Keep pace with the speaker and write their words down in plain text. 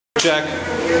Check.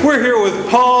 We're here with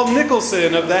Paul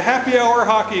Nickelson of the Happy Hour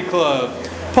Hockey Club.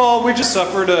 Paul, we just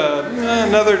suffered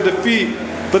another defeat,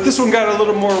 but this one got a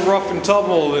little more rough and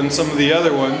tumble than some of the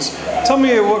other ones. Tell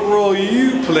me what role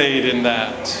you played in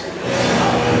that.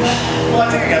 Well,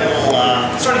 I think I got a little,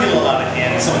 started to get a little out of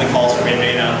hand. Some of the calls were being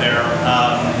made out there.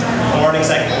 Weren't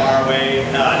exactly our way.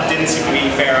 Didn't seem to be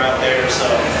fair out there, so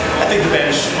I think the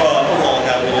bench overall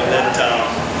got a little bit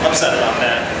upset about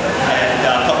that. And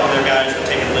a couple of their guys were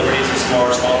taking liberties with some more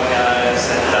smaller guys,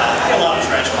 and a lot of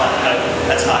trash talk.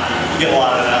 That's hockey. You get a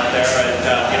lot of it out there, and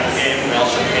the game, we all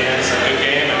shook hands, a good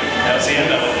game, and that was the end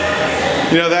of it.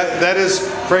 You know, that is,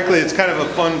 frankly, it's kind of a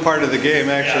fun part of the game,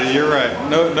 actually. Yeah. You're right.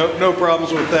 No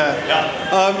problems with that. Yeah.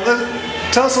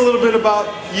 Tell us a little bit about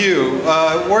you.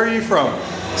 Where are you from?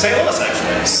 St. Louis,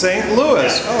 actually. St. Louis.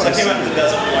 Yeah. So I came out to the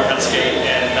desert to learn how to skate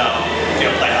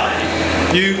and play hockey.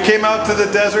 You came out to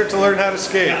the desert to learn how to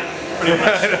skate? Yeah, pretty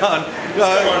much. Right on.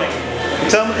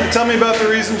 Still learning. Tell me about the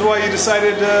reasons why you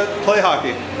decided to play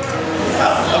hockey.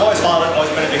 I've always followed it,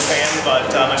 always been a big fan, but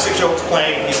my 6-year-old was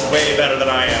playing, he's way better than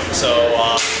I am, so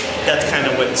that's kind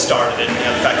of what started it.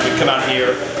 The fact that we'd come out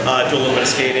here, do a little bit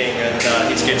of skating, and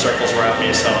he'd skate circles around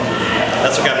me, so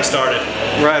that's what got me started.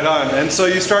 Right on. And so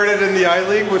you started in the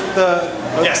I-League with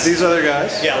yes. These other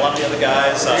guys? Yeah, a lot of the other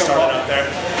guys started out there.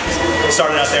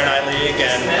 Started out there in I-League,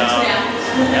 and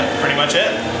yeah, pretty much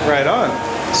it. Right on.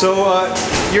 So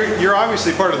you're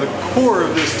obviously part of the core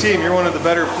of this team. You're one of the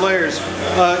better players.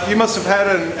 You must have had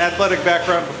an athletic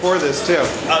background before this too.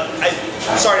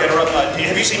 Sorry to interrupt.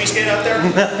 Have you seen me skate out there?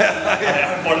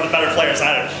 I'm one of the better players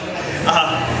either.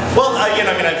 Well,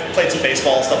 I've played some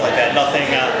baseball, stuff like that.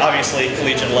 Nothing, obviously,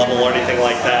 collegiate level or anything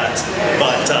like that.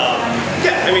 But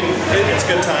yeah, it's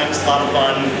good times, a lot of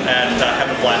fun, and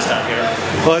having a blast out here.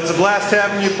 Well, it's a blast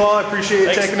having you, Paul. I appreciate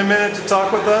you taking a minute to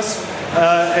talk with us.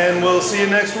 And we'll see you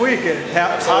next week at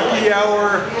Happy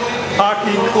Hour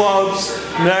Hockey Club's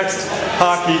next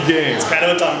hockey game. It's kind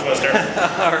of a tongue twister.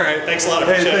 All right. Thanks a lot.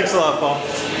 Hey, thanks a lot, Paul.